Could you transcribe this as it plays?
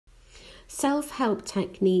Self-help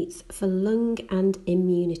techniques for lung and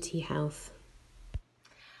immunity health.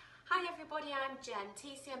 Hi everybody, I'm Jen,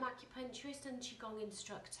 TCM acupuncturist and Qigong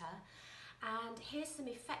instructor, and here's some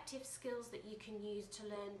effective skills that you can use to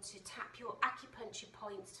learn to tap your acupuncture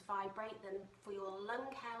points to vibrate them for your lung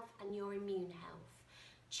health and your immune health.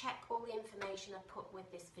 Check all the information I put with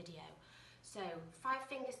this video. So 5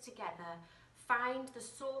 fingers together, find the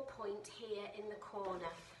sore point here in the corner.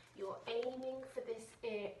 You're aiming for this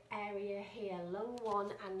area here, lung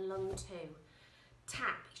 1 and lung 2.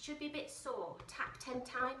 Tap, it should be a bit sore. Tap 10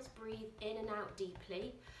 times, breathe in and out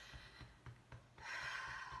deeply.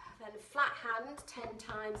 Then flat hand 10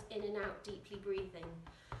 times, in and out deeply breathing.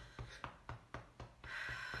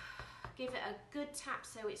 Give it a good tap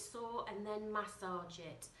so it's sore and then massage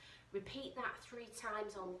it. Repeat that 3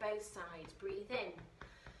 times on both sides. Breathe in.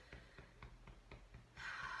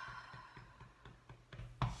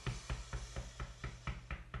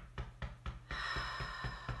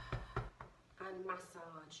 And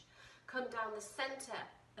massage. Come down the centre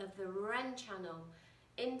of the Ren channel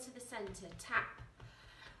into the centre. Tap.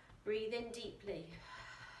 Breathe in deeply.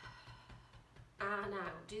 And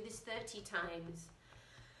out. Do this 30 times.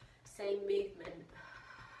 Same movement.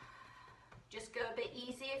 Just go a bit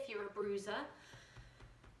easy if you're a bruiser.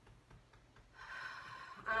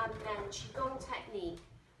 And then Qigong technique.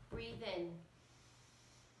 Breathe in.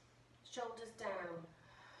 Shoulders down.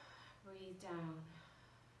 Breathe down.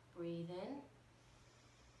 Breathe in.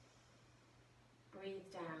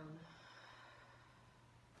 Breathe down.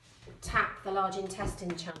 Tap the large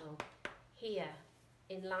intestine channel. Here,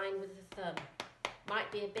 in line with the thumb.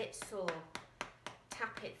 Might be a bit sore.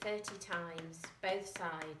 Tap it 30 times, both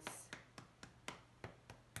sides.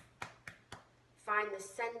 Find the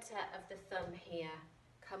centre of the thumb here.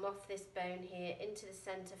 Come off this bone here into the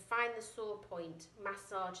centre. Find the sore point.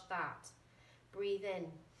 Massage that. Breathe in.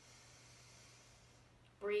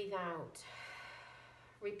 Breathe out.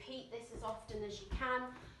 Repeat this as often as you can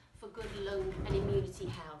for good lung and immunity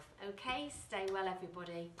health. Okay? Stay well,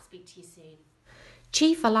 everybody. Speak to you soon.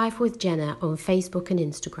 Chi for Life with Jenna on Facebook and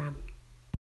Instagram.